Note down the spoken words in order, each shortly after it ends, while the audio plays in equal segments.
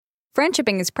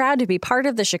Friendshipping is proud to be part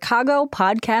of the Chicago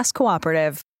Podcast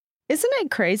Cooperative. Isn't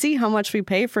it crazy how much we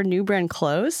pay for new brand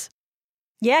clothes?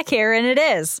 Yeah, Karen, it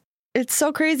is. It's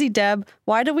so crazy, Deb.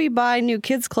 Why do we buy new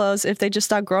kids' clothes if they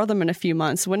just outgrow them in a few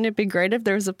months? Wouldn't it be great if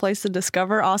there was a place to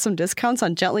discover awesome discounts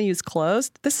on gently used clothes?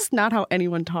 This is not how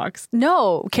anyone talks.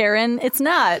 No, Karen, it's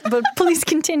not. But please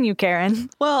continue,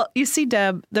 Karen. Well, you see,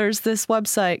 Deb, there's this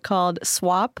website called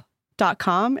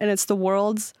swap.com, and it's the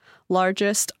world's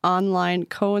largest online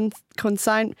the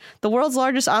world's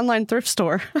largest online thrift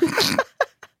store.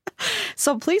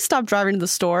 So please stop driving to the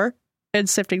store and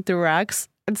sifting through racks.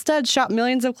 Instead, shop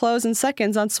millions of clothes in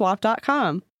seconds on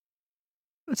swap.com.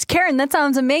 Karen, that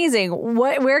sounds amazing.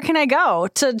 Where can I go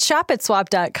to shop at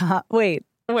swap.com? Wait,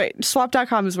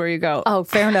 swap.com is where you go. Oh,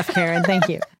 fair enough, Karen. Thank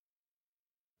you.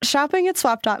 Shopping at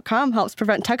swap.com helps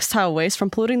prevent textile waste from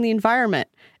polluting the environment.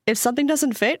 If something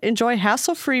doesn't fit, enjoy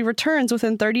hassle-free returns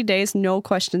within 30 days, no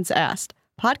questions asked.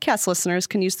 Podcast listeners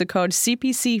can use the code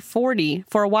CPC40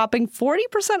 for a whopping 40%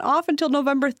 off until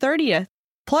November 30th.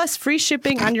 Plus free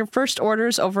shipping on your first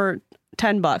orders over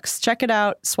 $10. Check it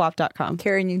out, swap.com.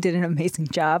 Karen, you did an amazing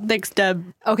job. Thanks, Deb.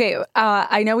 Okay,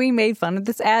 I know we made fun of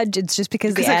this ad. It's just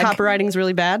because the copywriting is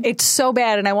really bad? It's so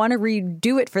bad, and I want to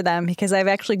redo it for them because I've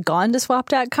actually gone to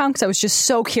swap.com because I was just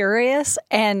so curious,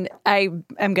 and I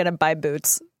am going to buy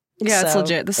boots. Yeah, it's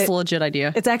legit. This is a legit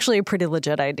idea. It's actually a pretty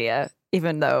legit idea,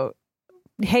 even though,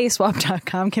 hey,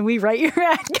 swap.com, can we write your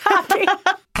ad copy?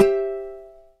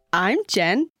 I'm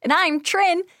Jen. And I'm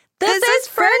Trin. This is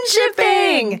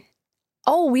Friendshipping!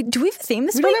 Oh, do we have a theme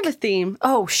this week? We don't have a theme.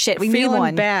 Oh, shit. We need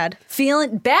one. Feeling bad.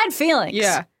 Bad feelings.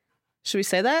 Yeah. Should we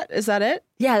say that? Is that it?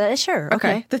 Yeah, sure.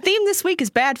 Okay. The theme this week is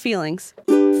bad feelings.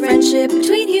 Friendship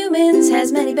between humans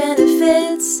has many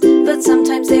benefits, but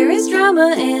sometimes there is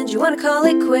drama and you want to call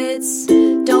it quits.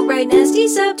 Don't write nasty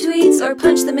subtweets or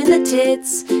punch them in the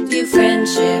tits. View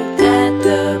friendship at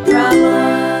the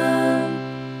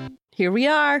problem. Here we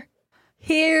are.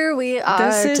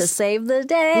 This is to save the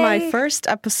day. My first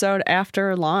episode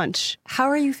after launch. How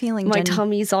are you feeling, My Jenny?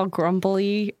 tummy's all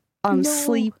grumbly. I'm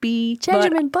sleepy.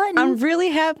 Benjamin Button. I'm really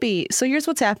happy. So here's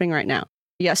what's happening right now.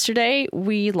 Yesterday,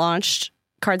 we launched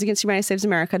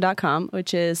CardsAgainstHumanitySavesAmerica.com,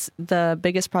 which is the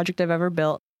biggest project I've ever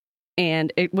built.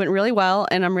 And it went really well,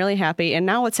 and I'm really happy. And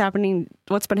now what's been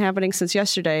happening since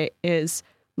yesterday is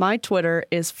my Twitter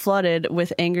is flooded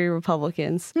with angry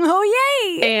Republicans.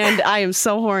 Oh, yay! And I am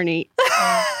so horny.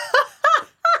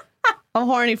 I'm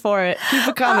horny for it. Keep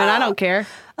it coming. I don't care.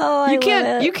 Oh, you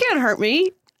can't hurt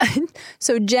me.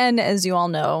 So Jen, as you all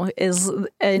know, is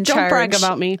in charge. Don't brag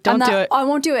about me. Don't do it. I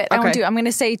won't do it. Okay. I won't do it. I'm going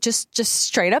to say just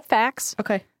straight up facts.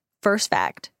 Okay. First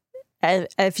fact.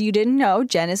 If you didn't know,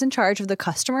 Jen is in charge of the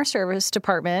customer service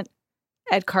department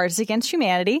at Cards Against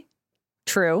Humanity.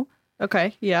 True.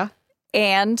 Okay. Yeah.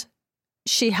 And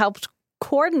she helped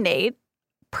coordinate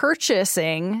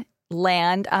purchasing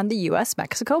land on the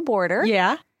U.S.-Mexico border.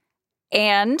 Yeah.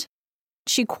 And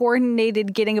she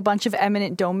coordinated getting a bunch of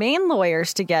eminent domain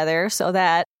lawyers together so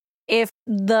that if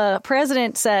the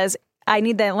president says, I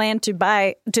need that land to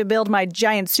build my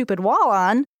giant stupid wall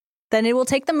on, then it will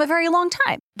take them a very long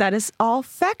time. That is all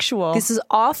factual. This is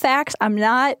all facts. I'm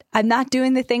not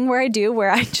doing the thing where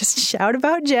I just shout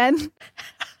about Jen.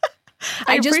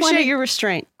 I appreciate your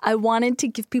restraint. I wanted to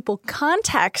give people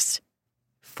context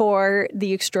for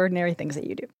the extraordinary things that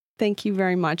you do. Thank you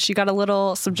very much. You got a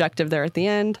little subjective there at the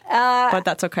end, but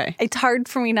that's okay. It's hard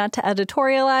for me not to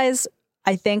editorialize.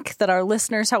 I think that our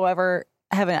listeners, however,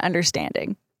 have an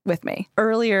understanding with me.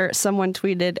 Earlier, someone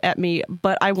tweeted at me,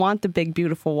 but I want the big,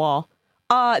 beautiful wall.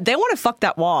 They want to fuck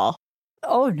that wall.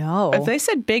 Oh, no. If they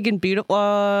said big and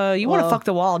beautiful, you want to fuck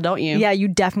the wall, don't you? Yeah, you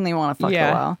definitely want to fuck the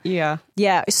wall. Yeah.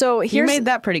 Yeah. So you made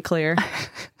that pretty clear.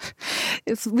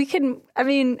 If we can,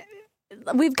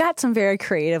 we've got some very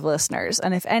creative listeners.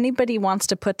 And if anybody wants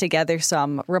to put together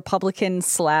some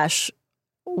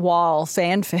Republican/wall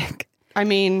fanfic,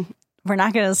 we're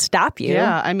not going to stop you.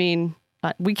 Yeah.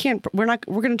 We can't, we're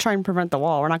going to try and prevent the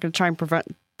wall. We're not going to try and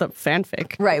prevent the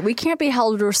fanfic. Right. We can't be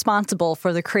held responsible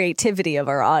for the creativity of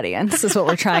our audience, is what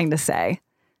we're trying to say.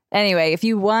 Anyway, if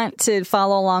you want to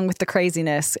follow along with the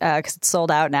craziness, because it's sold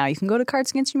out now, you can go to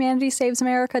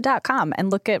CardsAgainstHumanitySavesAmerica.com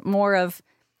and look at more of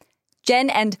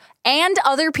Jen and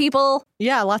other people.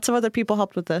 Yeah, lots of other people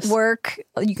helped with this. Work.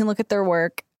 You can look at their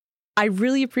work. I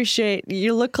really appreciate,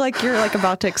 you look like you're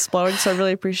about to explode, so I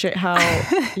really appreciate how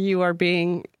you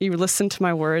listened to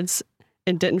my words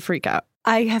and didn't freak out.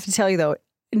 I have to tell you though,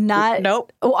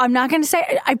 Nope. Oh, I'm not going to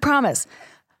say, I promise,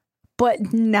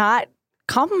 but not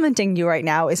complimenting you right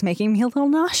now is making me a little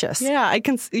nauseous. Yeah,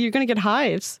 you're going to get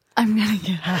hives. I'm going to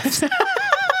get hives.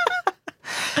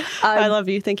 I love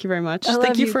you. Thank you very much.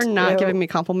 Thank you for not giving me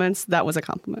compliments. That was a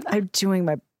compliment. I'm doing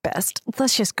my best.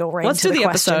 Let's just go right Let's into do the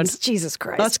questions. episode. Jesus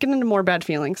Christ. Let's get into more bad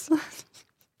feelings.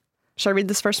 Shall I read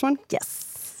this first one?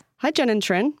 Yes. Hi, Jen and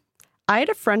Trin. I had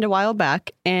a friend a while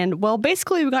back, and, well,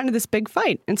 basically we got into this big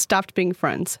fight and stopped being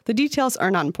friends. The details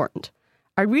are not important.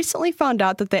 I recently found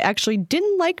out that they actually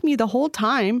didn't like me the whole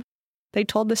time. They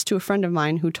told this to a friend of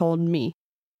mine who told me.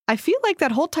 I feel like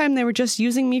that whole time they were just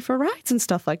using me for rides and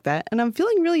stuff like that, and I'm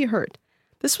feeling really hurt.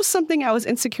 This was something I was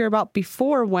insecure about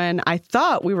before when I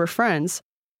thought we were friends.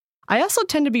 I also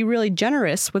tend to be really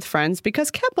generous with friends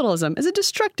because capitalism is a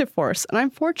destructive force, and I'm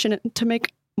fortunate to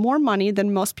make more money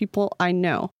than most people I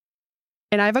know.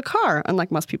 And I have a car, unlike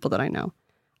most people that I know.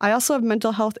 I also have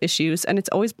mental health issues, and it's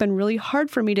always been really hard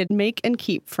for me to make and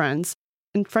keep friends.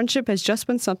 And friendship has just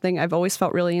been something I've always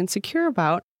felt really insecure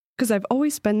about because I've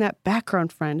always been that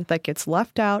background friend that gets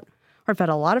left out. Or I've had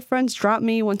a lot of friends drop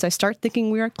me once I start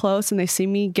thinking we are close and they see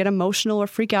me get emotional or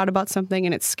freak out about something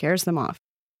and it scares them off.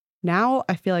 Now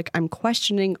I feel like I'm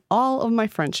questioning all of my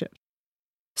friendships.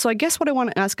 So I guess what I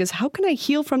want to ask is, how can I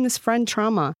heal from this friend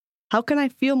trauma? How can I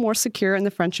feel more secure in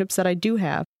the friendships that I do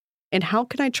have? And how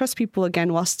can I trust people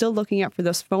again while still looking out for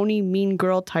those phony, mean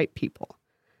girl type people?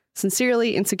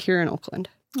 Sincerely, Insecure in Oakland.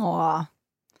 Aw.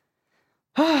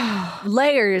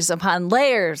 Layers upon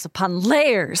layers upon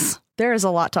layers. There is a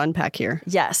lot to unpack here.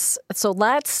 Yes. So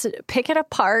let's pick it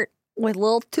apart with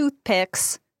little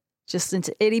toothpicks, just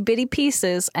into itty bitty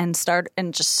pieces, and start.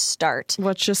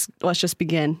 Let's just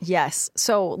begin. Yes.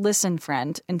 So listen,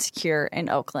 friend, Insecure in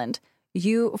Oakland.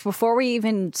 Before we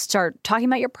even start talking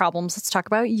about your problems, let's talk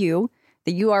about you.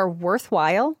 That you are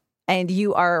worthwhile, and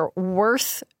you are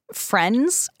worth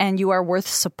friends, and you are worth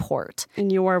support,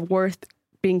 and you are worth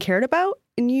being cared about,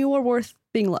 and you are worth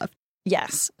being loved.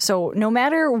 Yes. So no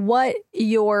matter what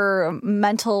your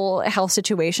mental health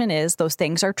situation is, those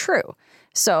things are true.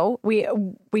 So we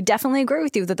definitely agree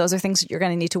with you that those are things that you're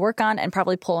going to need to work on and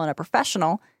probably pull in a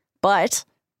professional. But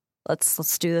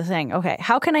let's do the thing. Okay.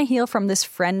 How can I heal from this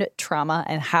friend trauma,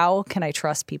 and how can I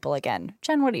trust people again?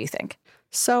 Jen, what do you think?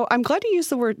 So I'm glad you used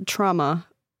the word trauma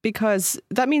because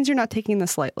that means you're not taking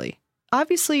this lightly.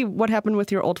 Obviously, what happened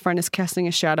with your old friend is casting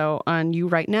a shadow on you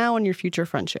right now and your future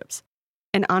friendships.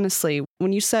 And honestly,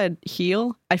 when you said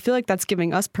heal, I feel like that's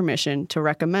giving us permission to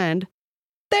recommend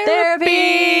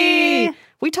therapy.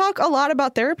 We talk a lot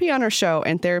about therapy on our show,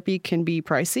 and therapy can be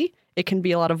pricey. It can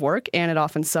be a lot of work, and it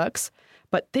often sucks.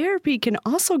 But therapy can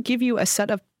also give you a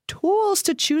set of tools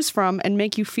to choose from and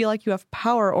make you feel like you have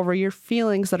power over your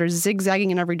feelings that are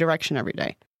zigzagging in every direction every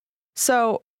day.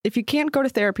 So if you can't go to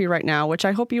therapy right now, which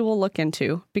I hope you will look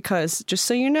into, because just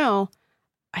so you know,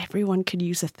 everyone could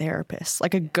use a therapist,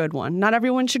 like a good one. Not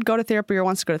everyone should go to therapy or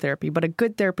wants to go to therapy, but a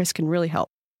good therapist can really help.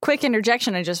 Quick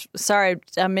interjection. Sorry,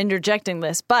 I'm interjecting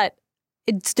this, but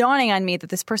it's dawning on me that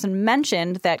this person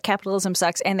mentioned that capitalism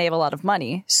sucks and they have a lot of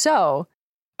money. So...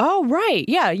 Oh, right.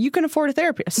 Yeah, you can afford a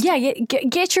therapist. Yeah,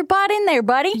 get your butt in there,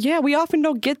 buddy. Yeah, we often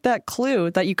don't get that clue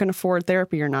that you can afford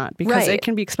therapy or not because it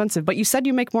can be expensive. But you said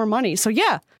you make more money, so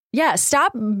yeah. Yeah,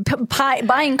 stop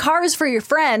buying cars for your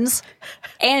friends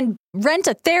and rent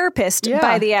a therapist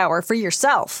by the hour for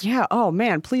yourself. Yeah, oh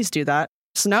man, please do that.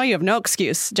 So now you have no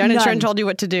excuse. Jen and Trin told you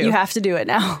what to do. You have to do it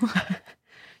now.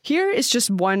 Here is just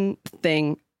one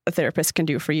thing a therapist can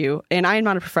do for you, and I am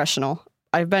not a professional.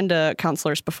 I've been to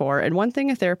counselors before, and one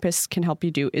thing a therapist can help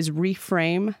you do is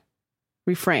reframe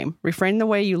the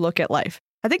way you look at life.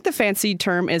 I think the fancy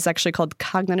term is actually called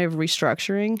cognitive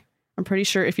restructuring. I'm pretty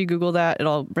sure if you Google that,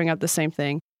 it'll bring up the same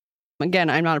thing. Again,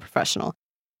 I'm not a professional,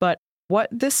 but what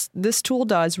this tool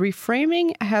does,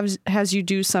 reframing has you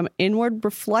do some inward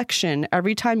reflection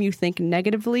every time you think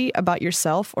negatively about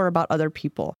yourself or about other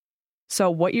people. So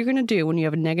what you're going to do when you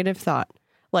have a negative thought,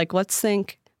 let's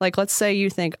say you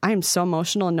think, I am so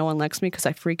emotional and no one likes me because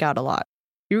I freak out a lot.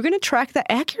 You're going to track the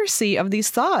accuracy of these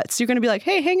thoughts. You're going to be like,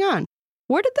 hey, hang on.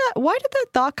 Why did that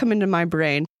thought come into my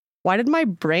brain? Why did my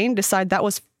brain decide that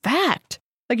was fact?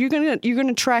 You're going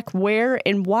to track where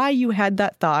and why you had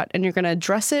that thought, and you're going to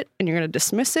address it, and you're going to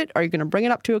dismiss it, or you're going to bring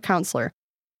it up to a counselor.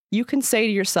 You can say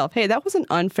to yourself, hey, that was an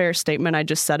unfair statement I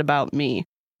just said about me.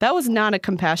 That was not a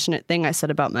compassionate thing I said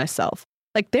about myself.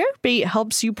 Therapy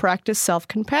helps you practice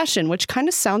self-compassion, which kind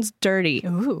of sounds dirty.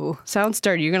 Ooh. Sounds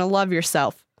dirty. You're going to love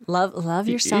yourself. Love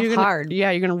yourself hard.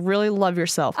 Yeah, you're going to really love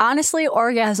yourself. Honestly,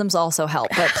 orgasms also help,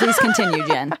 but please continue,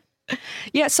 Jen.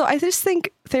 Yeah, so I just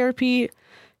think therapy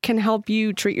can help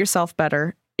you treat yourself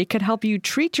better. It could help you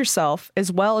treat yourself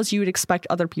as well as you would expect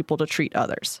other people to treat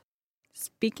others.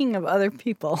 Speaking of other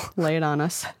people. Lay it on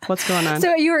us. What's going on?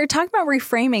 So you were talking about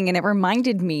reframing, and it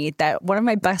reminded me that one of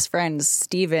my best friends,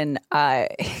 Steven,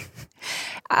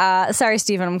 Sorry,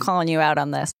 Stephen, I'm calling you out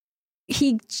on this.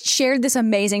 He shared this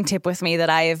amazing tip with me that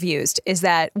I have used, is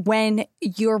that when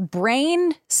your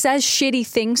brain says shitty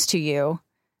things to you,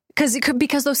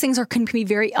 because those things can be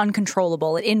very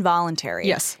uncontrollable and involuntary.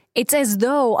 Yes. It's as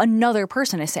though another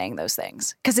person is saying those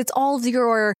things, because it's all of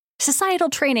your societal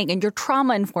training and your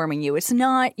trauma informing you. It's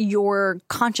not your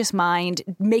conscious mind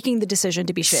making the decision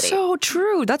to be shitty. So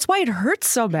true. That's why it hurts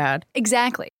so bad.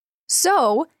 Exactly.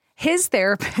 So his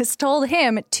therapist told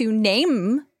him to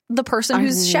name the person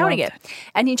who's shouting it.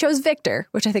 And he chose Victor,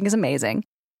 which I think is amazing.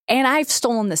 And I've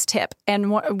stolen this tip.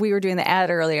 And we were doing the ad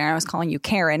earlier, and I was calling you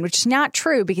Karen, which is not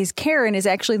true, because Karen is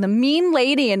actually the mean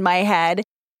lady in my head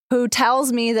who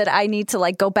tells me that I need to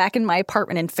like go back in my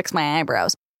apartment and fix my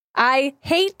eyebrows. I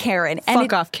hate Karen.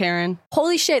 Fuck off, Karen.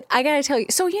 Holy shit, I gotta tell you.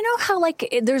 So you know how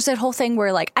like there's that whole thing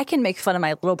where like I can make fun of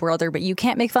my little brother, but you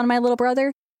can't make fun of my little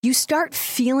brother? You start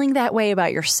feeling that way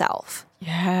about yourself.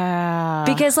 Yeah.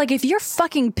 Because like if you're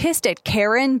fucking pissed at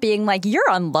Karen being like, you're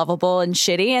unlovable and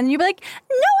shitty, and you'd be like,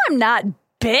 no, I'm not,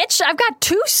 bitch. I've got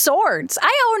 2 swords.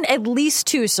 I own at least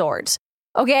 2 swords.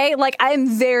 Okay? Like I'm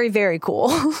very, very cool.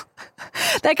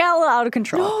 That got a little out of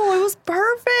control. No, it was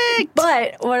perfect.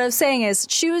 But what I was saying is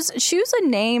choose a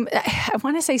name. I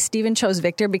want to say Steven chose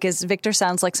Victor because Victor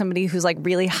sounds like somebody who's like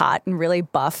really hot and really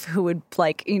buff who would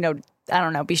like, you know, I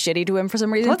don't know, be shitty to him for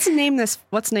some reason. Let's name this.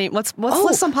 Let's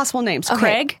list some possible names. Okay.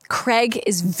 Craig. Craig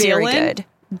is very good.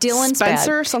 Dylan's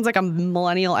Spencer bad. sounds like a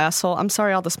millennial asshole. I'm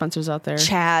sorry, all the Spencers out there.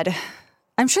 Chad.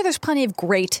 I'm sure there's plenty of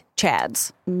great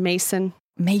Chads. Mason.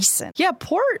 Yeah,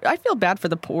 I feel bad for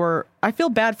the poor. I feel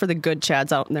bad for the good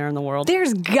Chads out there in the world.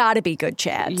 There's got to be good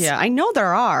Chads. Yeah, I know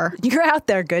there are. You're out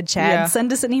there, good Chad. Yeah.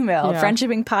 Send us an email, Yeah.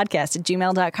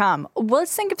 friendshippingpodcast@gmail.com. Well,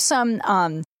 let's think of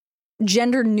some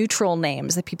gender neutral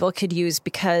names that people could use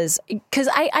because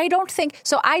I don't think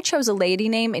so. I chose a lady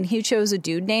name and he chose a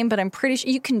dude name, but I'm pretty sure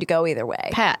you can go either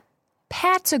way.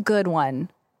 Pat's a good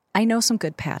one. I know some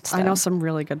good Pats. Though. I know some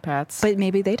really good Pats, but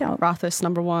maybe they don't. Rothus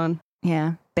 #1.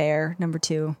 Yeah, Bear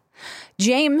 #2.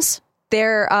 James.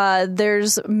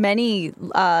 There's many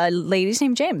ladies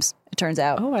named James. It turns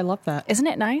out. Oh, I love that. Isn't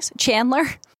it nice? Chandler.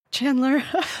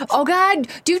 Oh God,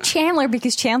 do Chandler,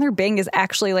 because Chandler Bing is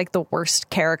actually like the worst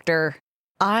character.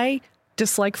 I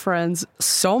dislike Friends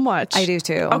so much. I do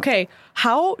too. Okay,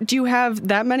 how do you have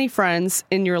that many friends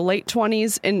in your late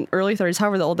 20s and early 30s,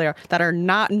 however old they are, that are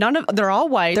they're all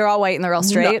white. They're all white and they're all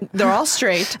straight. They're all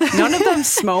straight. None of them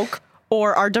smoke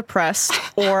or are depressed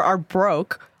or are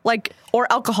broke. Or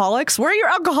alcoholics. Where are your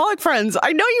alcoholic friends?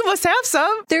 I know you must have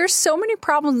some. There's so many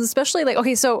problems, especially like,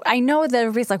 okay, so I know that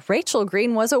everybody's like, Rachel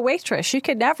Green was a waitress. She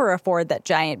could never afford that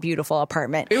giant, beautiful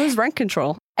apartment. It was rent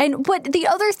control. And what the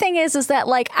other thing is that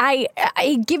like,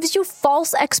 it gives you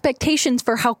false expectations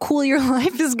for how cool your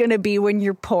life is going to be when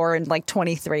you're poor and like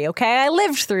 23. Okay. I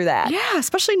lived through that. Yeah.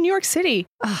 Especially in New York City.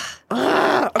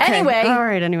 Okay. Anyway. All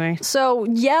right. Anyway. So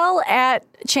yell at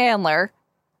Chandler.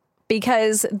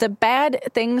 Because the bad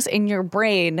things in your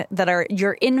brain that are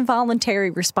your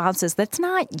involuntary responses, that's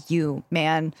not you,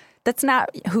 man. That's not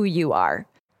who you are.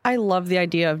 I love the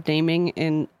idea of naming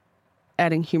and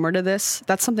adding humor to this.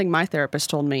 That's something my therapist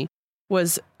told me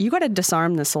was you got to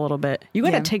disarm this a little bit. You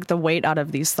got to take the weight out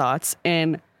of these thoughts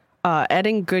and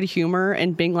adding good humor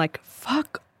and being like,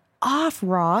 fuck off,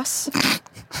 Ross.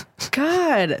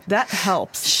 God, that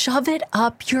helps. Shove it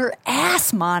up your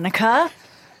ass, Monica.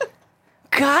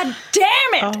 God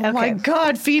damn it! Oh my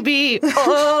God, Phoebe!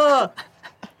 Oh.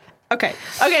 Okay,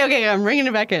 I'm bringing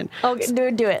it back in.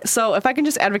 Okay, do it. So if I can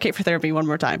just advocate for therapy one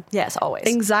more time. Yes, always.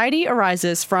 Anxiety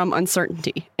arises from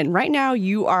uncertainty. And right now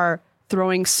you are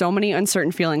throwing so many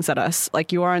uncertain feelings at us.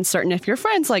 Like you are uncertain if your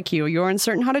friends like you. You're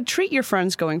uncertain how to treat your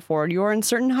friends going forward. You're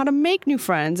uncertain how to make new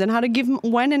friends and how to give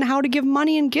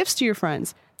money and gifts to your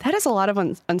friends. That is a lot of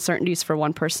uncertainties for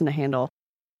one person to handle.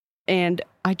 And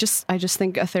I just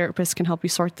think a therapist can help you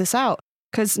sort this out.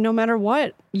 Because no matter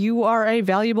what, you are a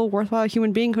valuable, worthwhile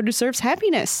human being who deserves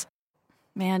happiness.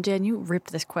 Man, Jen, you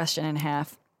ripped this question in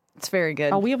half. It's very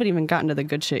good. Oh, we haven't even gotten to the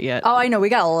good shit yet. Oh, I know. We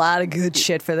got a lot of good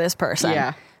shit for this person.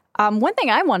 Yeah. One thing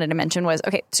I wanted to mention was,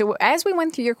 okay, so as we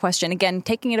went through your question, again,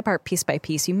 taking it apart piece by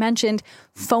piece, you mentioned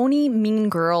phony, mean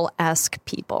girl-esque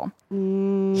people.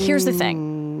 Here's the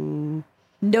thing.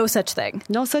 No such thing.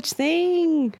 No such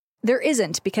thing. There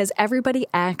isn't, because everybody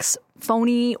acts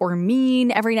phony or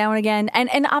mean every now and again.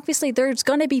 And obviously there's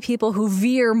going to be people who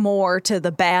veer more to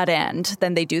the bad end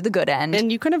than they do the good end.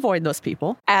 And you can avoid those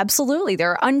people. Absolutely.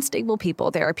 There are unstable people.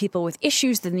 There are people with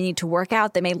issues that they need to work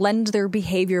out. They may lend their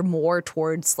behavior more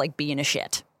towards like being a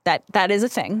shit. That is a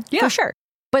thing, for sure.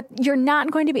 But you're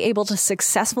not going to be able to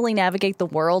successfully navigate the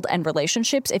world and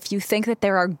relationships if you think that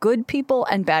there are good people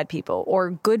and bad people,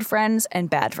 or good friends and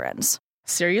bad friends.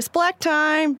 Sirius Black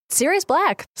time. Sirius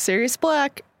Black. Sirius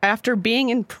Black, after being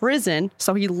in prison,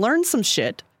 so he learned some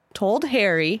shit, told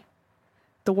Harry,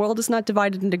 the world is not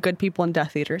divided into good people and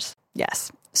Death Eaters.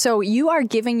 Yes. So you are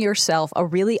giving yourself a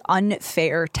really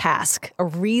unfair task, a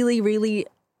really, really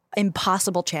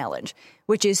impossible challenge,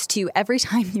 which is to, every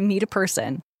time you meet a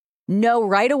person, know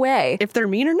right away If they're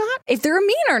mean or not? if they're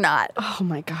mean or not. Oh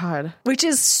my God. Which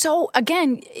is so,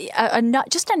 again,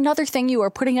 just another thing you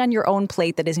are putting on your own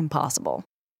plate that is impossible.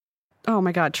 Oh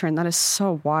my God, Trent, that is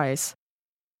so wise.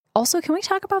 Also, can we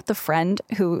talk about the friend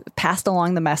who passed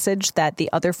along the message that the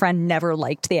other friend never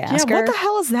liked the asker? Yeah, what the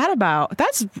hell is that about?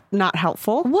 That's not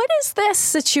helpful. What is this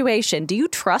situation? Do you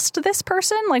trust this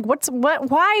person? Like,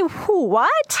 why, who,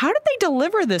 what? How did they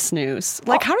deliver this news?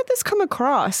 Like, how did this come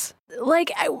across?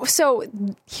 Like, so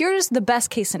here's the best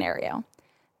case scenario.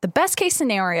 The best case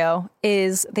scenario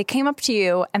is they came up to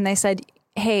you and they said,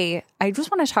 hey, I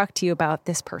just want to talk to you about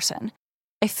this person.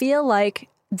 I feel like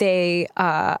they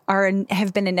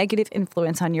have been a negative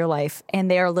influence on your life and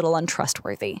they are a little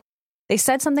untrustworthy. They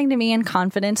said something to me in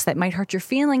confidence that might hurt your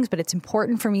feelings, but it's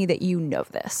important for me that you know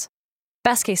this.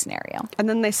 Best case scenario. And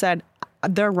then they said,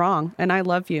 they're wrong and I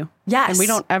love you. Yes. And we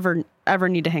don't ever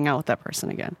need to hang out with that person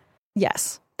again.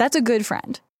 Yes. That's a good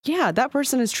friend. Yeah, that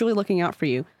person is truly looking out for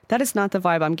you. That is not the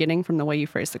vibe I'm getting from the way you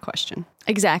phrased the question.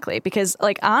 Exactly. Because,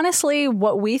 like, honestly,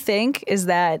 what we think is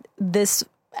that this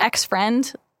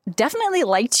ex-friend definitely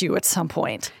liked you at some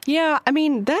point. Yeah, I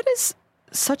mean, that is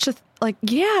such a,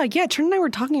 yeah, Trent and I were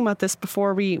talking about this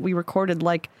before we recorded.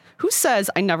 Like, who says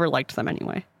I never liked them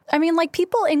anyway? I mean, like,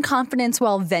 people in confidence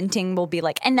while venting will be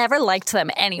like, I never liked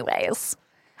them anyways.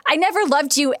 I never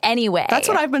loved you anyway. That's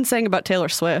what I've been saying about Taylor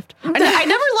Swift. I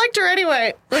never liked her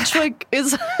anyway, which, like,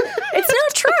 is... It's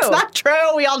not true. It's not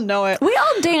true. We all know it. We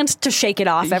all dance to Shake It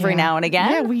Off every now and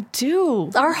again. Yeah, we do.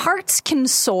 Our hearts can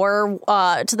soar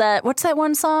to that, what's that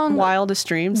one song? Wildest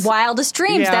Dreams. Wildest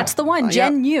Dreams. Yeah. That's the one.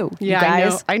 Jen, Yeah. you Yeah,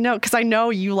 guys. I know, because I know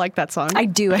you like that song. I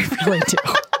do. I really do.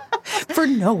 For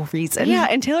no reason. Yeah,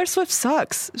 and Taylor Swift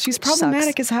sucks. She's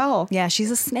problematic as hell. Yeah,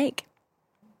 she's a snake.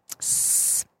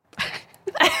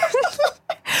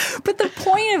 But the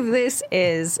point of this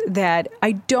is that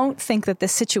I don't think that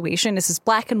this situation is as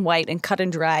black and white and cut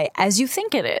and dry as you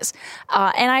think it is.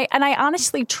 And I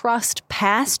honestly trust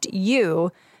past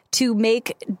you to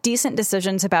make decent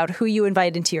decisions about who you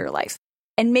invite into your life.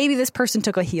 And maybe this person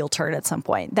took a heel turn at some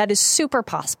point. That is super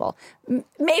possible.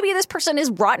 Maybe this person is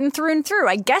rotten through and through.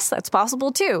 I guess that's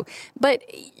possible too. But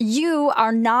you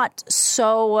are not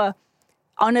so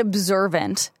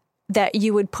unobservant that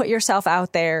you would put yourself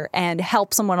out there and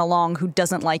help someone along who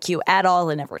doesn't like you at all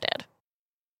and never did.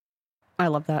 I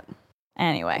love that.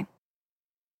 Anyway.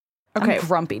 Okay. I'm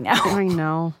grumpy now. I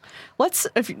know. Let's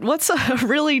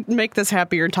really make this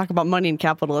happier and talk about money and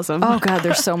capitalism. Oh, God,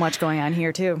 there's so much going on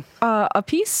here, too. A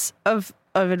piece of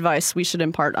advice we should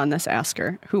impart on this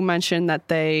asker who mentioned that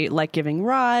they like giving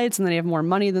rides and they have more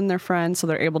money than their friends, so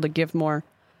they're able to give more.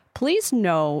 Please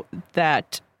know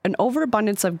that an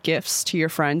overabundance of gifts to your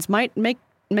friends might make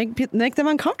them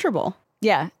uncomfortable.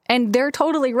 Yeah, and they're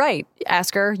totally right,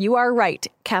 Asker. You are right.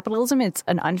 Capitalism, it's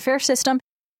an unfair system.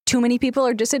 Too many people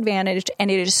are disadvantaged, and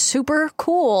it is super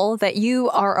cool that you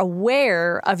are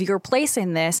aware of your place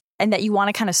in this and that you want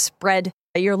to kind of spread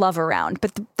your love around.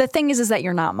 But the thing is that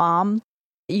you're not mom.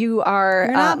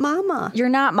 You're not mama. You're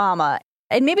not mama.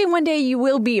 And maybe one day you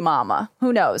will be mama.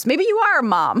 Who knows? Maybe you are a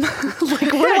mom. Like,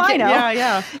 what do I know?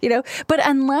 Yeah. You know, but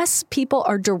unless people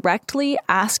are directly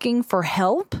asking for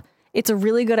help, it's a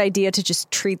really good idea to just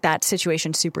treat that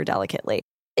situation super delicately.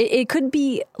 It could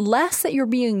be less that you're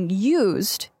being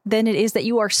used than it is that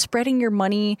you are spreading your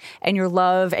money and your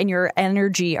love and your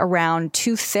energy around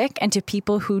too thick and to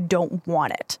people who don't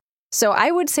want it. So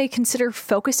I would say consider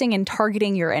focusing and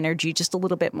targeting your energy just a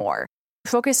little bit more.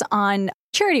 Focus on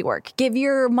charity work. Give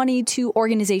your money to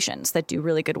organizations that do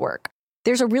really good work.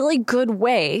 There's a really good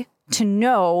way to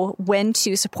know when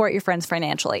to support your friends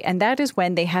financially, and that is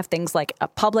when they have things like a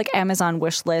public Amazon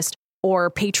wish list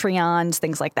or Patreons,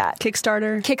 things like that.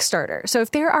 Kickstarter. So if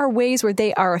there are ways where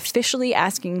they are officially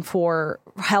asking for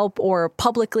help or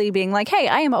publicly being like, hey,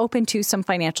 I am open to some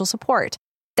financial support,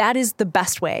 that is the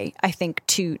best way, I think,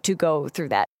 to go through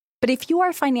that. But if you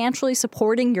are financially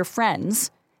supporting your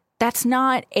friends, that's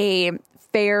not a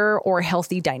fair or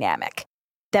healthy dynamic.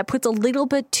 That puts a little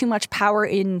bit too much power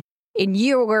in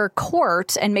your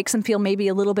court and makes them feel maybe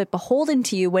a little bit beholden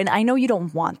to you when I know you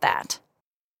don't want that.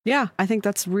 Yeah, I think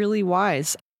that's really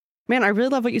wise. Man, I really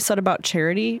love what you said about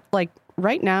charity. Like,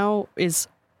 right now is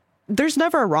there's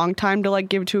never a wrong time to like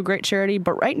give to a great charity,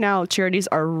 but right now charities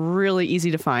are really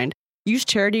easy to find. Use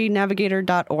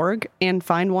charitynavigator.org and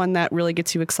find one that really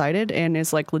gets you excited and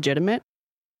is like legitimate.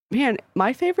 Man,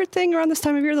 my favorite thing around this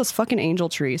time of year, those fucking angel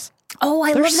trees. Oh,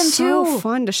 I They're love them too. so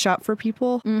fun to shop for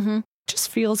people. Mm-hmm. Just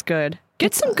feels good.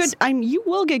 Get some good. You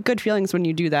will get good feelings when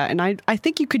you do that, and I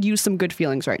think you could use some good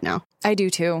feelings right now. I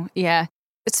do too. Yeah.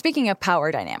 But speaking of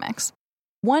power dynamics,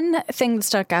 one thing that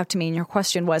stuck out to me in your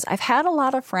question was I've had a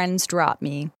lot of friends drop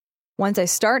me once I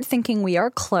start thinking we are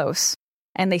close,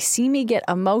 and they see me get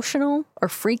emotional or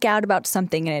freak out about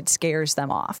something, and it scares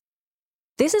them off.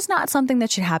 This is not something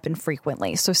that should happen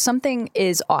frequently, so something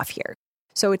is off here.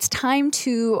 So it's time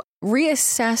to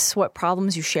reassess what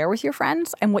problems you share with your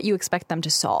friends and what you expect them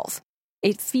to solve.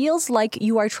 It feels like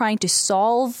you are trying to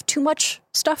solve too much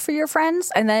stuff for your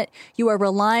friends and that you are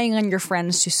relying on your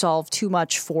friends to solve too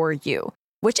much for you,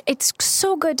 which it's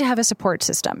so good to have a support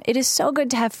system. It is so good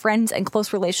to have friends and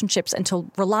close relationships and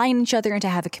to rely on each other and to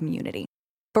have a community.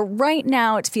 But right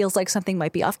now it feels like something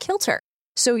might be off kilter.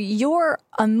 So your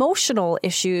emotional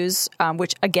issues,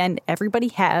 which again, everybody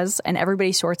has and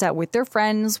everybody sorts out with their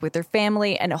friends, with their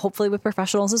family, and hopefully with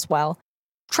professionals as well,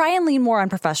 try and lean more on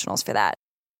professionals for that.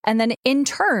 And then in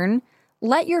turn,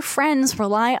 let your friends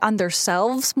rely on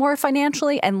themselves more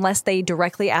financially unless they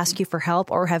directly ask you for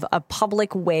help or have a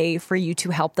public way for you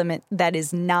to help them that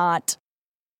is not,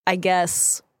 I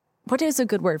guess, what is a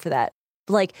good word for that?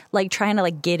 Like trying to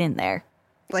like get in there.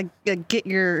 Like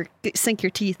sink your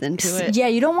teeth into it. Yeah,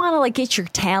 you don't want to like get your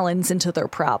talons into their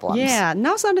problems. Yeah,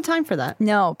 now's not the time for that.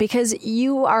 No, because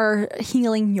you are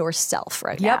healing yourself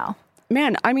right now.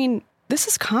 Man, I mean, this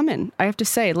is common, I have to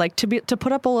say. Like to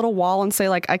put up a little wall and say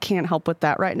like, I can't help with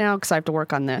that right now because I have to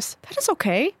work on this. That is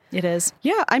okay. It is.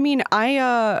 Yeah, I mean,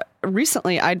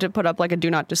 recently I did put up like a do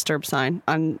not disturb sign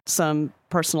on some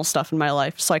personal stuff in my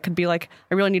life. So I could be like,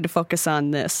 I really need to focus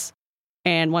on this.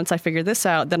 And once I figure this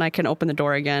out, then I can open the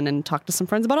door again and talk to some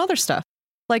friends about other stuff.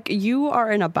 Like you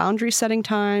are in a boundary setting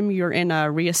time, you're in a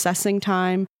reassessing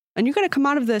time, and you're going to come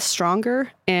out of this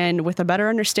stronger and with a better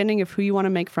understanding of who you want to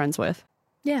make friends with.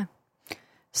 Yeah.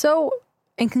 So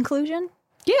in conclusion?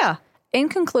 Yeah. In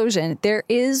conclusion, there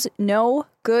is no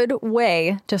good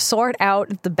way to sort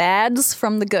out the bads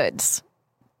from the goods.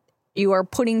 You are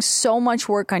putting so much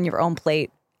work on your own plate,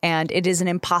 and it is an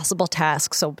impossible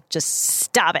task, so just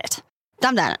stop it.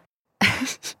 Stop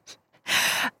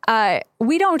that.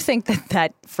 We don't think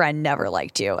that friend never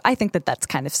liked you. I think that that's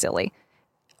kind of silly.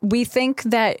 We think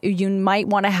that you might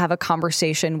want to have a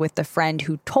conversation with the friend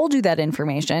who told you that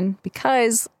information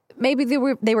because maybe they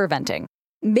were venting.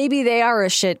 Maybe they are a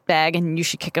shitbag and you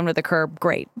should kick them to the curb.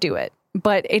 Great, do it.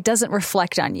 But it doesn't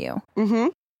reflect on you. Mm-hmm.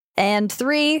 And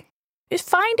 3,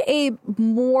 find a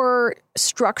more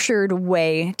structured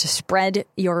way to spread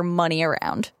your money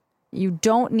around. You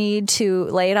don't need to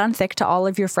lay it on thick to all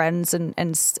of your friends and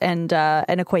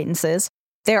acquaintances.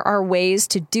 There are ways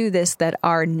to do this that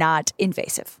are not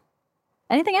invasive.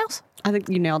 Anything else? I think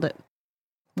you nailed it.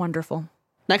 Wonderful.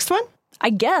 Next one?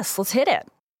 I guess. Let's hit it.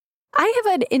 I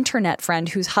have an internet friend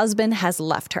whose husband has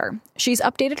left her. She's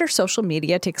updated her social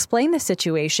media to explain the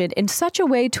situation in such a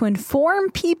way to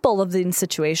inform people of the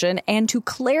situation and to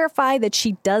clarify that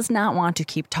she does not want to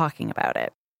keep talking about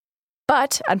it.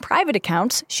 But on private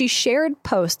accounts, she shared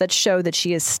posts that show that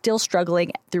she is still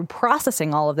struggling through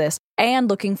processing all of this and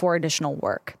looking for additional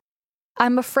work.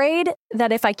 I'm afraid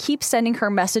that if I keep sending her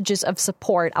messages of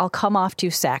support, I'll come off too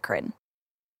saccharine.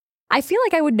 I feel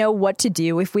like I would know what to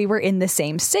do if we were in the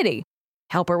same city.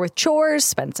 Help her with chores,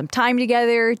 spend some time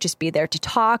together, just be there to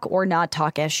talk or not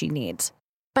talk as she needs.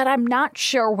 But I'm not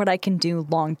sure what I can do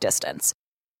long distance.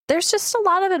 There's just a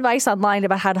lot of advice online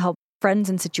about how to help friends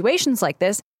in situations like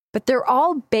this, but they're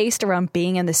all based around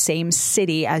being in the same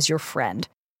city as your friend.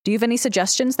 Do you have any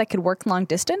suggestions that could work long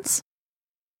distance?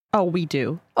 Oh, we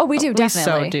do. Oh, we do,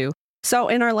 definitely. We so do. So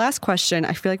in our last question,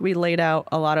 I feel like we laid out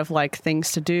a lot of like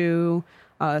things to do,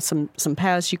 some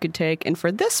paths you could take. And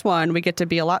for this one, we get to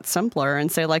be a lot simpler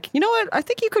and say like, you know what? I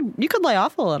think you could lay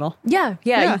off a little. Yeah.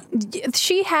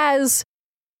 She has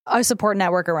a support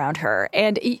network around her,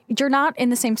 and you're not in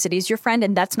the same city as your friend,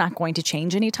 and that's not going to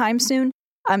change anytime soon.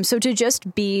 So to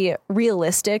just be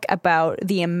realistic about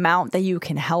the amount that you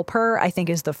can help her, I think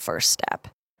is the first step.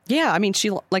 Yeah, I mean,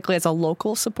 she likely has a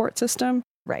local support system.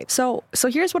 Right. So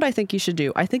here's what I think you should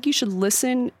do. I think you should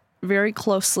listen very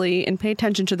closely and pay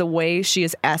attention to the way she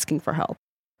is asking for help.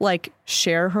 Like,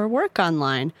 share her work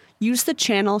online. Use the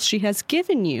channel she has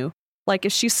given you. Like,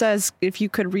 if she says, if you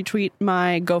could retweet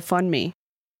my GoFundMe,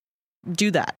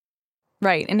 do that.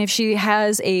 Right. And if she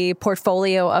has a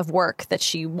portfolio of work that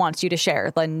she wants you to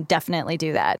share, then definitely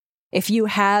do that. If you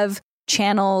have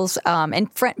channels and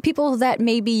people that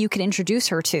maybe you can introduce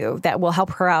her to that will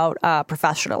help her out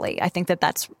professionally. I think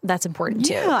that's important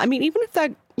too. Yeah, I mean, even if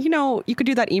that, you could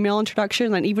do that email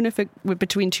introduction, and even if it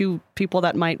between two people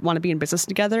that might want to be in business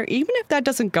together, even if that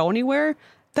doesn't go anywhere,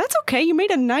 that's okay. You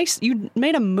made a move. You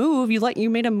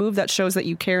made a move that shows that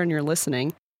you care and you're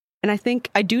listening. And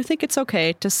I do think it's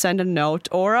okay to send a note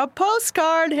or a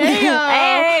postcard.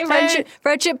 Hey,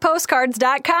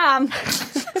 friendshippostcards.com.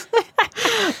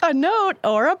 A note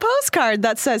or a postcard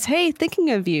that says, "Hey,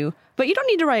 thinking of you." But you don't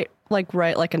need to write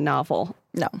like a novel.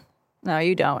 No,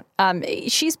 you don't.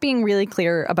 She's being really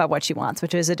clear about what she wants,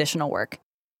 which is additional work.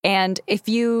 And if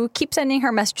you keep sending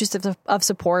her messages of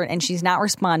support and she's not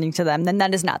responding to them, then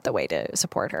that is not the way to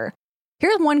support her.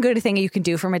 Here's one good thing you can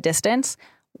do from a distance.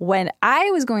 When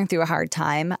I was going through a hard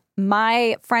time,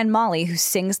 my friend Molly, who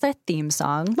sings the theme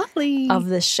song of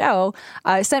the show,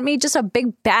 sent me just a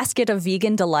big basket of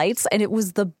vegan delights, and it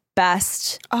was the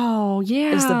best. Oh,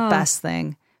 yeah. It was the best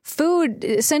thing.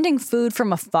 Sending food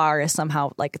from afar is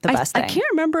somehow like the best thing. I can't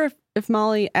remember if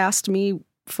Molly asked me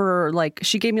for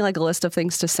she gave me a list of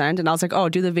things to send, and I was like, oh,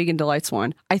 do the vegan delights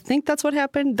one. I think that's what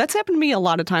happened. That's happened to me a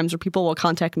lot of times where people will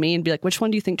contact me and be like, which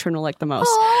one do you think Trin will like the most?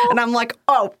 Aww. And I'm like,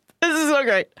 oh, this is so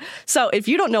great. So if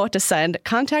you don't know what to send,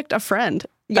 contact a friend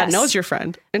that knows your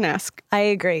friend and ask. I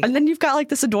agree. And then you've got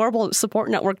this adorable support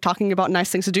network talking about nice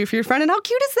things to do for your friend. And how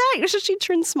cute is that? You should see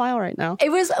Trin smile right now.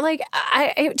 It was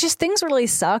things really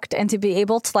sucked. And to be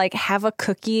able to have a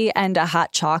cookie and a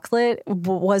hot chocolate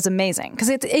was amazing. Because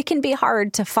it can be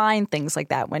hard to find things like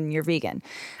that when you're vegan.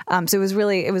 So it was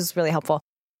really helpful.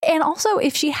 And also,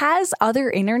 if she has other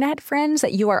internet friends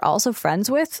that you are also friends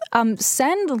with,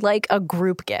 send a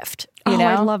group gift. You know?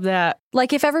 I love that.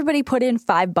 If everybody put in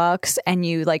 $5 and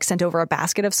you sent over a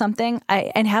basket of something,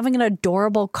 and having an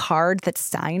adorable card that's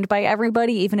signed by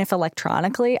everybody, even if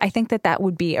electronically, I think that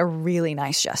would be a really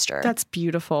nice gesture. That's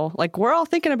beautiful. We're all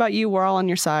thinking about you. We're all on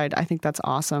your side. I think that's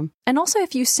awesome. And also,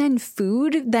 if you send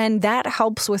food, then that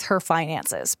helps with her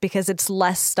finances because it's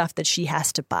less stuff that she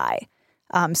has to buy.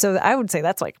 So I would say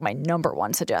that's my number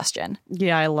one suggestion.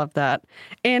 Yeah, I love that.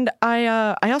 And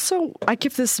I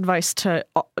give this advice to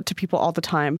people all the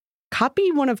time. Copy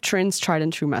one of Trin's tried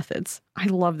and true methods. I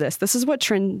love this. This is what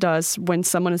Trin does when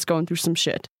someone is going through some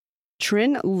shit.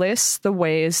 Trin lists the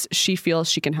ways she feels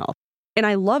she can help. And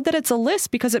I love that it's a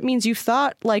list because it means you've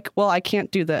thought well, I can't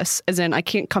do this. As in, I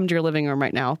can't come to your living room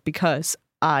right now because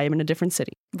I am in a different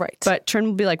city. Right. But Trin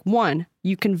will be 1,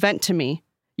 you can vent to me.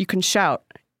 You can shout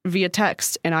via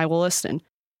text and I will listen.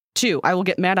 2, I will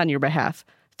get mad on your behalf.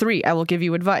 3, I will give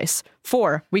you advice.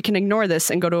 4, we can ignore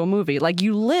this and go to a movie.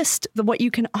 You list what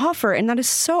you can offer, and that is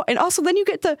so. And also, then you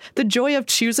get the joy of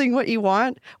choosing what you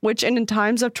want, which in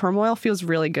times of turmoil feels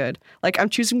really good. I'm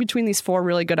choosing between these 4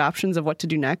 really good options of what to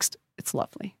do next. It's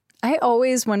lovely. I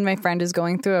always, when my friend is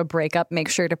going through a breakup, make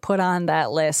sure to put on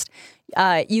that list.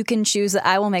 You can choose that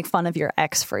I will make fun of your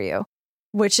ex for you.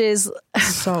 Which is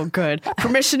so good.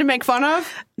 Permission to make fun of?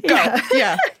 Go.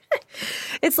 Yeah.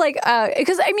 It's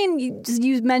because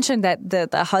you mentioned that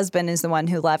the husband is the one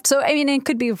who left. So, it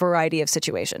could be a variety of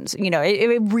situations.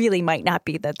 It really might not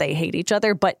be that they hate each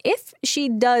other. But if she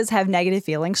does have negative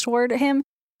feelings toward him,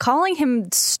 calling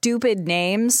him stupid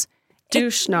names.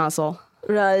 Douche nozzle.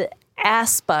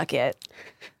 Ass bucket.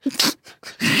 That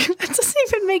doesn't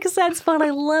even make sense, but I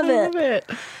love it.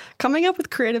 Coming up with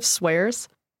creative swears.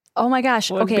 Oh my gosh.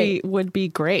 Would be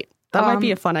great. That might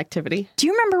be a fun activity. Do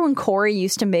you remember when Corey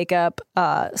used to make up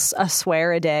a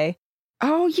swear a day?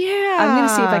 Oh, yeah. I'm going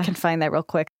to see if I can find that real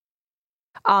quick.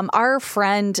 Our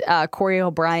friend Corey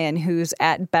O'Brien, who's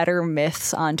at Better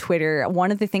Myths on Twitter,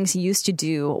 one of the things he used to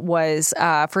do was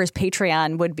for his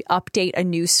Patreon would update a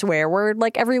new swear word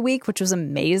every week, which was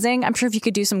amazing. I'm sure if you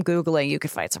could do some Googling, you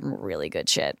could find some really good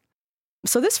shit.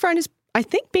 So this friend is, I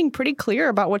think, being pretty clear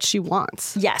about what she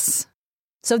wants. Yes.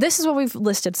 So this is what we've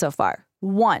listed so far.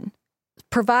 1,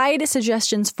 provide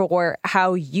suggestions for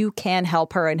how you can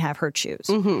help her and have her choose.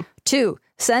 Mm-hmm. 2,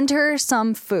 send her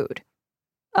some food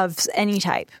of any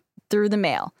type through the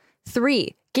mail.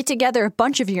 3, get together a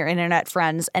bunch of your internet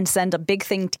friends and send a big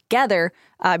thing together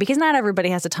because not everybody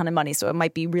has a ton of money. So it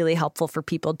might be really helpful for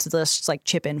people to just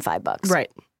chip in $5.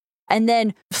 Right. And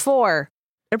then 4,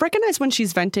 I recognize when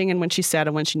she's venting and when she's sad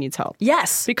and when she needs help.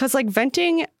 Yes. Because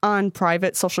venting on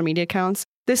private social media accounts,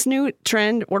 this new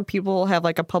trend where people have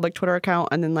a public Twitter account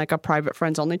and then a private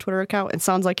friends only Twitter account, it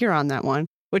sounds like you're on that one,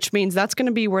 which means that's going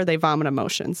to be where they vomit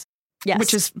emotions. Yes.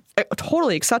 Which is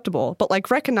totally acceptable. But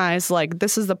recognize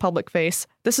this is the public face.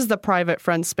 This is the private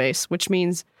friend space, which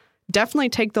means definitely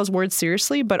take those words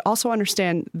seriously, but also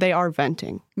understand they are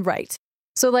venting. Right.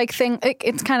 So like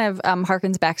it's kind of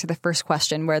harkens back to the first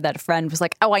question where that friend was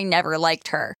like, oh, I never liked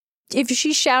her. If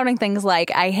she's shouting things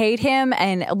like, I hate him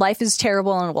and life is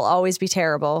terrible and will always be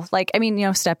terrible. Like, I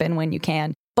mean, step in when you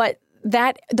can. But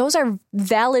those are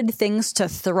valid things to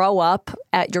throw up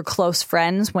at your close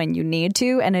friends when you need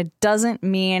to. And it doesn't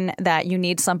mean that you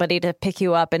need somebody to pick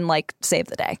you up and like save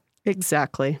the day.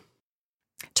 Exactly.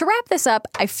 To wrap this up,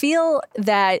 I feel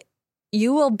that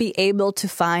you will be able to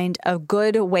find a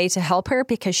good way to help her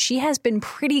because she has been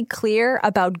pretty clear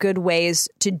about good ways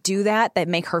to do that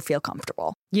make her feel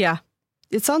comfortable. Yeah.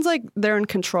 It sounds like they're in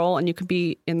control and you could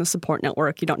be in the support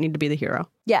network. You don't need to be the hero.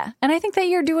 Yeah. And I think that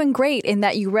you're doing great in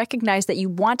that you recognize that you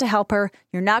want to help her.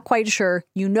 You're not quite sure.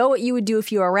 You know what you would do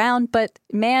if you were around. But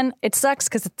man, it sucks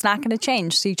because it's not going to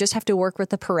change. So you just have to work with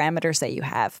the parameters that you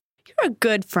have. You're a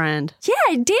good friend.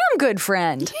 Yeah, a damn good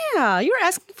friend. Yeah, you're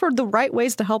asking for the right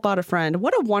ways to help out a friend.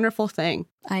 What a wonderful thing.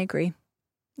 I agree.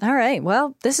 All right.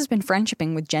 Well, this has been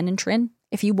Friendshipping with Jen and Trin.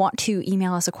 If you want to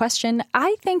email us a question,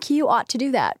 I think you ought to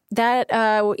do that. That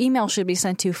email should be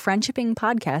sent to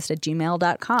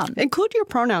friendshippingpodcast@gmail.com. Include your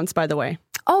pronouns, by the way.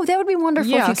 Oh, that would be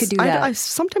wonderful if you could do that. I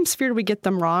sometimes fear we get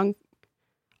them wrong.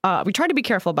 We try to be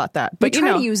careful about that. But we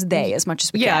try to use they as much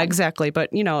as we can. Yeah, exactly. But,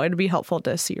 it'd be helpful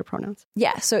to see your pronouns.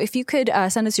 Yeah. So if you could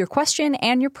send us your question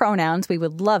and your pronouns, we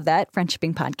would love that.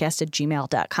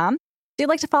 friendshippingpodcast@gmail.com. If you'd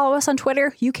like to follow us on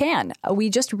Twitter, you can. We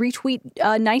just retweet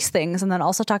nice things and then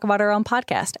also talk about our own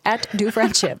podcast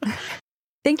 @DoFriendship.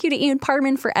 Thank you to Ian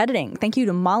Parman for editing. Thank you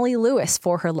to Molly Lewis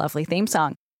for her lovely theme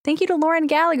song. Thank you to Lauren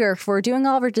Gallagher for doing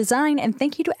all of our design. And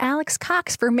thank you to Alex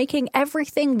Cox for making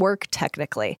everything work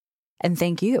technically. And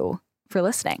thank you for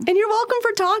listening. And you're welcome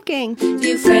for talking.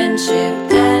 View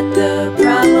friendship at the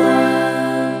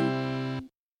problem.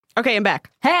 Okay, I'm back.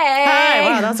 Hey! Hi.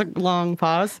 Wow, that's a long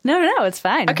pause. No, it's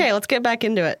fine. Okay, let's get back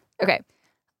into it. Okay.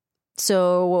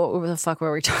 So what the fuck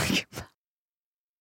were we talking about?